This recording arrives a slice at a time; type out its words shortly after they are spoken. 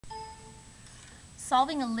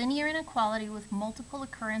Solving a linear inequality with multiple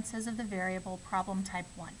occurrences of the variable, problem type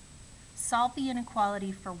 1. Solve the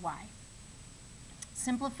inequality for y.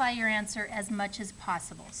 Simplify your answer as much as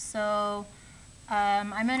possible. So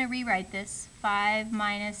I'm going to rewrite this. 5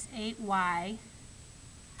 minus 8y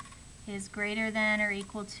is greater than or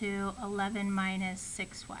equal to 11 minus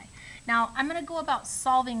 6y. Now, I'm going to go about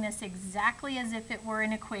solving this exactly as if it were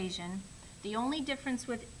an equation. The only difference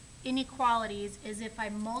with inequalities is if I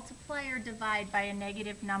multiply or divide by a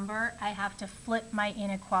negative number, I have to flip my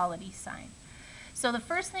inequality sign. So the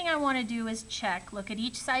first thing I want to do is check, look at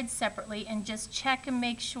each side separately, and just check and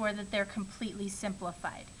make sure that they're completely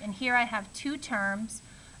simplified. And here I have two terms,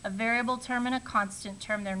 a variable term and a constant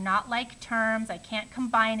term. They're not like terms. I can't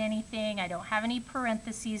combine anything. I don't have any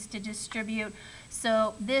parentheses to distribute.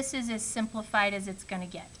 So this is as simplified as it's going to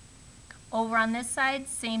get. Over on this side,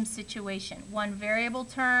 same situation. One variable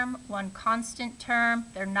term, one constant term.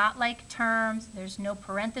 They're not like terms. There's no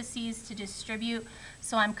parentheses to distribute.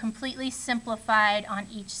 So I'm completely simplified on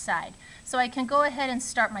each side. So I can go ahead and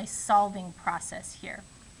start my solving process here.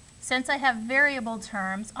 Since I have variable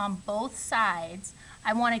terms on both sides,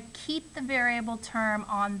 I want to keep the variable term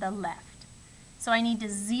on the left. So I need to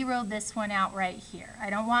zero this one out right here. I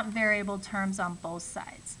don't want variable terms on both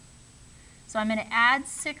sides. So I'm going to add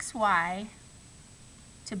 6y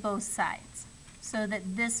to both sides so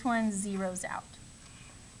that this one zeroes out.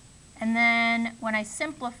 And then when I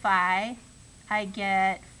simplify, I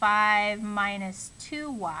get 5 minus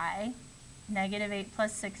 2y, negative 8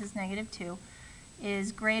 plus 6 is negative 2,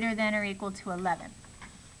 is greater than or equal to 11.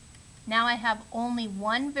 Now I have only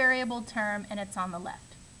one variable term and it's on the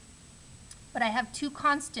left. But I have two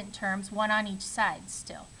constant terms, one on each side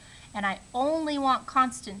still. And I only want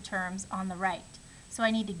constant terms on the right. So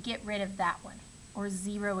I need to get rid of that one or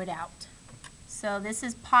zero it out. So this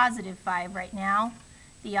is positive 5 right now.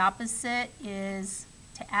 The opposite is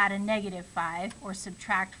to add a negative 5 or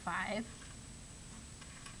subtract 5.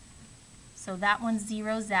 So that one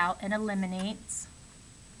zeroes out and eliminates.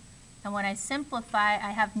 And when I simplify,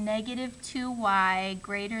 I have negative 2y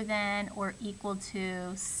greater than or equal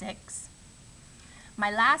to 6. My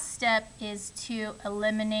last step is to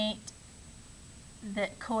eliminate the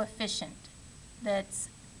coefficient that's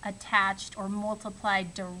attached or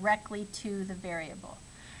multiplied directly to the variable.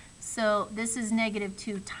 So this is negative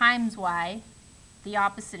 2 times y. The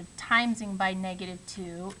opposite of timesing by negative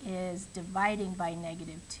 2 is dividing by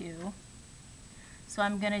negative 2. So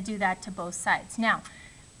I'm going to do that to both sides. Now,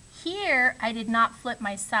 here I did not flip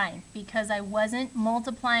my sign because I wasn't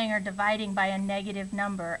multiplying or dividing by a negative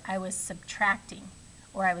number. I was subtracting,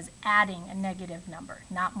 or I was adding a negative number,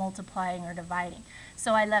 not multiplying or dividing.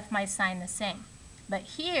 So I left my sign the same. But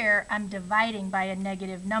here I'm dividing by a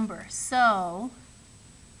negative number. So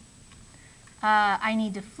I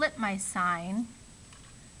need to flip my sign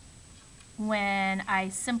when I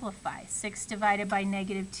simplify. 6 divided by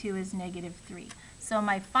negative 2 is negative 3. So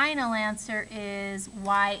my final answer is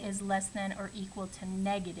y is less than or equal to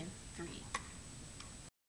negative 3.